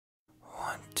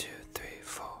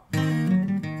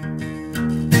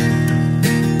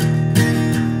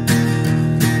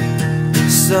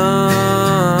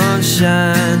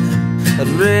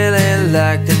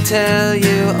tell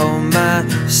you, oh my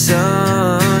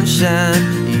sunshine,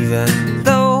 even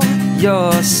though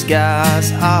your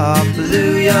skies are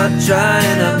blue, you're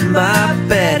drying up my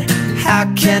bed. How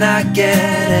can I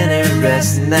get any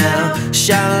rest now?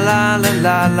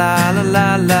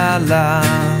 Sha-la-la-la-la-la-la-la-la.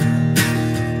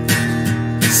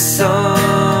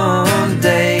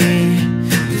 Someday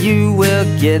you will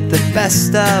get the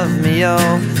best of me,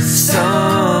 oh.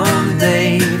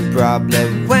 Someday, probably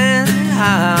when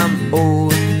I'm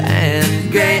old and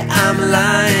gray, I'm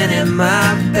lying in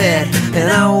my bed,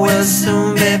 and I will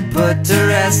soon be put to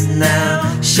rest now.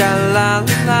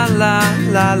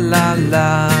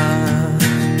 Sha-la-la-la-la-la-la.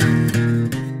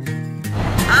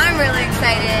 I'm really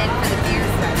excited for the beer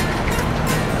stuff.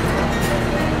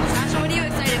 Sasha, what are you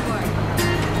excited for?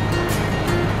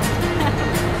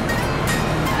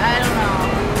 I don't know.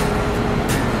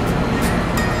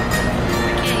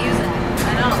 I can't use that.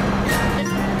 I don't.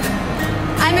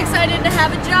 I'm excited to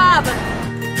have a job.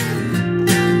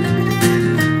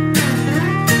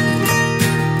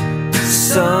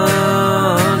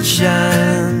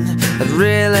 Sunshine, I'd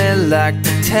really like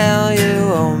to tell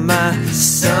you, oh my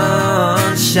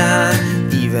sunshine,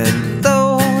 even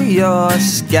though your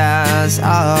skies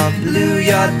are blue,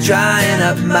 you're drying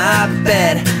up my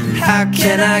bed. How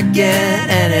can I get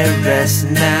any rest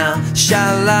now?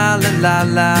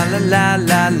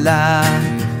 Sha-la-la-la-la-la-la-la.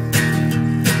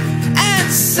 And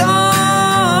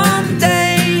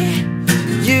someday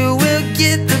you will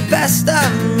get the best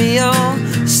of me, oh.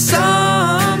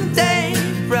 Someday,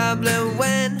 probably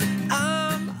when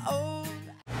I'm old.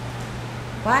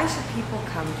 Why should people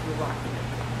come to Milwaukee?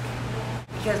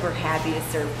 Because we're happy to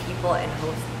serve people and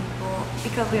host people.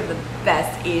 Because we have the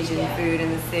best Asian food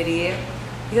in the city.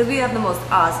 Because we have the most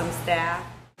awesome staff.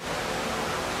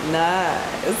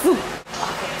 Nice.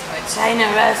 Welcome to a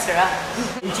China restaurant.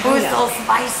 Food's so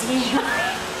spicy.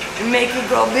 Make you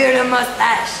grow beard and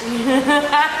mustache.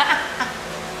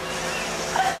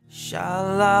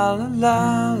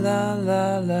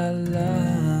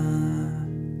 Sha-la-la-la-la-la-la.